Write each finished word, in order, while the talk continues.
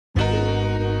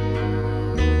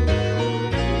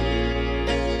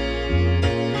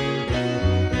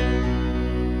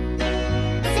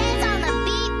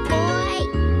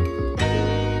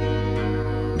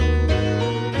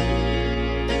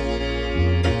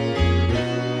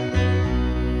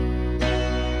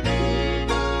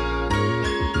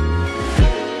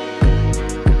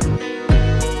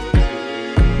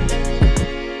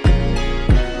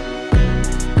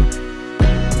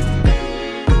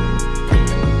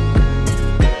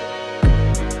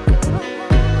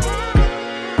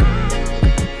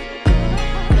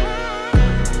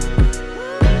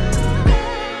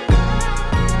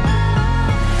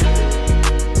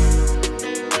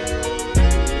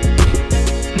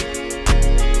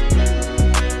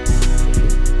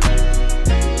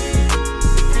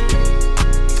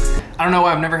don't know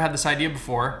why I've never had this idea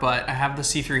before, but I have the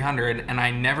C300 and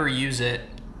I never use it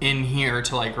in here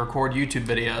to like record YouTube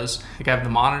videos. Like I have the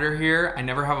monitor here. I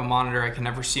never have a monitor. I can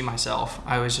never see myself.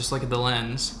 I always just look at the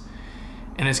lens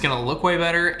and it's gonna look way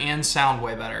better and sound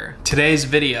way better. Today's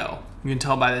video, you can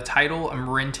tell by the title, I'm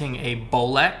renting a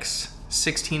Bolex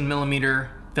 16mm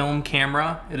film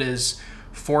camera. It is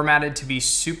formatted to be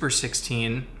Super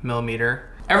 16mm.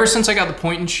 Ever since I got the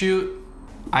point and shoot,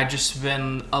 I just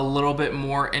been a little bit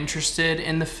more interested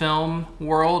in the film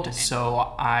world.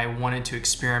 So I wanted to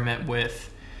experiment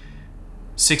with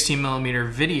 16mm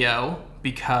video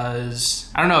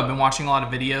because, I don't know, I've been watching a lot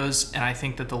of videos and I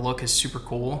think that the look is super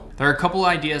cool. There are a couple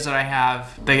ideas that I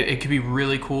have that it could be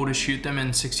really cool to shoot them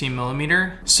in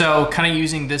 16mm. So kind of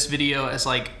using this video as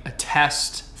like a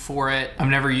test for it. I've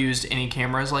never used any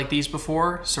cameras like these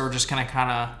before, so we're just gonna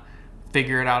kind of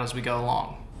figure it out as we go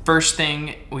along. First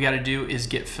thing we gotta do is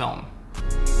get film.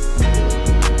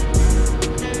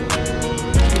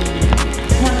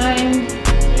 Time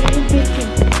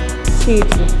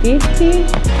 50.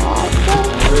 Awesome.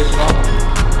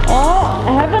 Oh,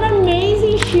 have an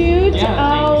amazing shoot. Yeah,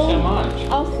 thank you so much.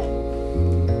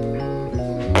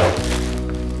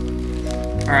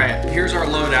 All right, here's our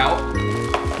loadout.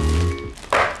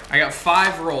 I got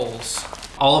 5 rolls.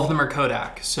 All of them are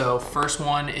Kodak. So first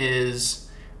one is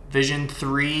Vision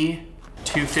 3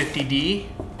 250D.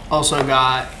 Also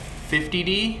got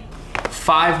 50D,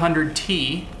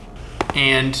 500T,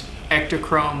 and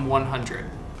Ektachrome 100.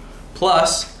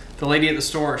 Plus, the lady at the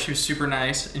store, she was super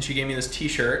nice and she gave me this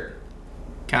t-shirt.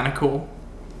 Kind of cool.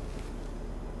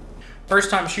 First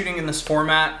time shooting in this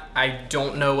format, I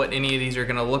don't know what any of these are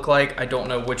gonna look like. I don't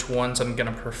know which ones I'm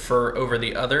gonna prefer over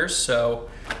the others, so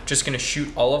just gonna shoot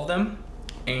all of them,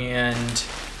 and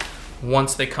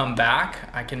once they come back,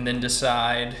 I can then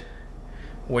decide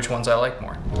which ones I like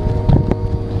more.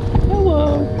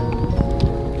 Hello.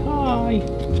 Hi.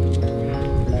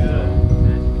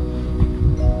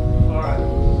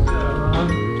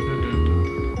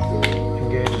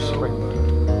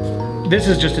 This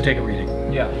is just to take a reading.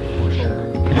 Yeah, for sure.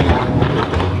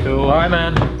 Cool. All right,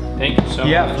 man. Thank you so much.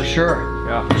 Yeah, for sure.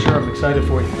 Yeah, for sure. I'm excited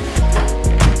for you.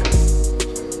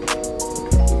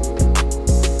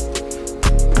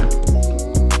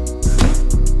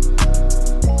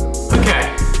 Okay,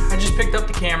 I just picked up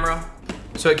the camera.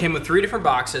 So it came with 3 different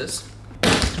boxes.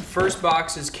 First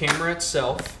box is camera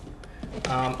itself.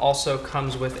 Also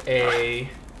comes with a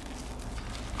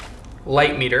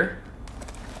light meter.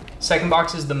 Second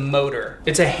box is the motor.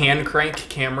 It's a hand crank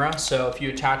camera, so if you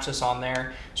attach this on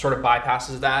there, it sort of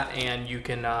bypasses that, and you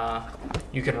can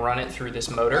run it through this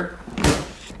motor.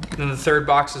 And then the third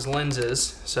box is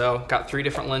lenses. So got 3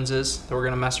 different lenses that we're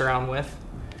gonna mess around with.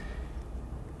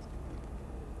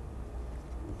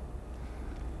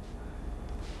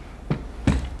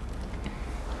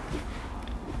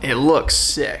 It looks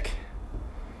sick.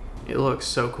 It looks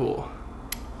so cool.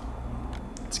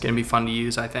 It's gonna be fun to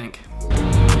use, I think.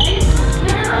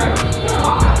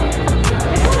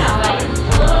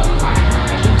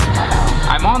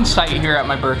 I'm on site here at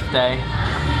my birthday.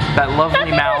 That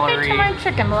lovely Mallory.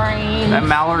 Chicken brain. That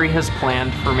Mallory has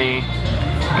planned for me.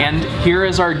 And here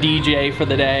is our DJ for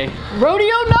the day. Rodeo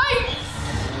night.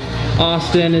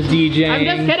 Austin is DJing. I'm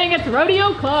just kidding. It's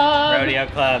Rodeo Club. Rodeo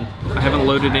Club. I haven't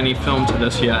loaded any film to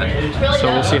this yet, so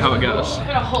we'll see how it goes. Got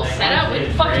a whole setup. What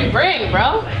the fuck you bring,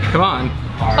 bro? Come on.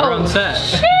 We're on set.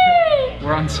 Shit.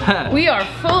 We're on set. We are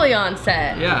fully on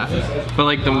set. Yeah, but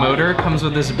like the motor comes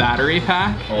with this battery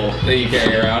pack That you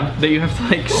carry around. that you have to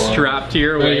like strap to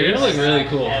your waist. You're gonna look really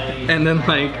cool. And then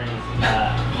like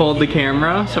hold the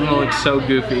camera, so I'm gonna look so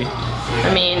goofy.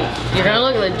 I mean, you're gonna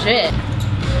look legit.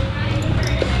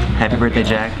 Happy birthday,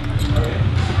 Jack.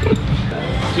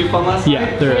 Did you fun last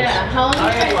Yeah, there is. Yeah, how long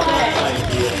did you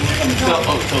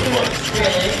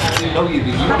Really?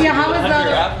 Yeah, how was that?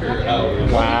 After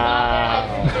hours. Wow.